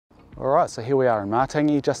Alright, so here we are in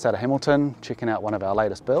Matangi, just out of Hamilton, checking out one of our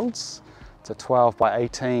latest builds. It's a 12 by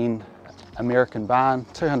 18 American barn,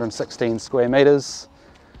 216 square metres.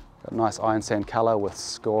 Got a nice Ironsand colour with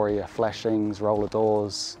scoria flashings, roller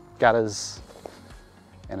doors, gutters,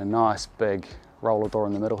 and a nice big roller door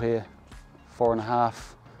in the middle here. 4.5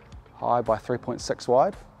 high by 3.6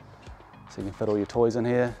 wide. So you can fit all your toys in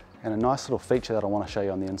here, and a nice little feature that I want to show you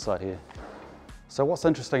on the inside here. So what's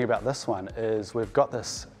interesting about this one is we've got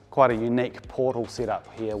this quite a unique portal set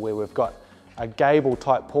up here where we've got a gable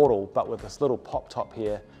type portal but with this little pop top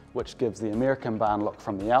here which gives the American barn look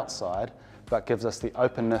from the outside but gives us the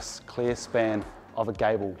openness, clear span of a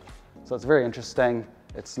gable. So it's very interesting,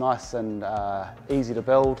 it's nice and easy to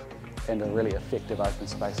build and a really effective open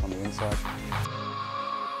space on the inside.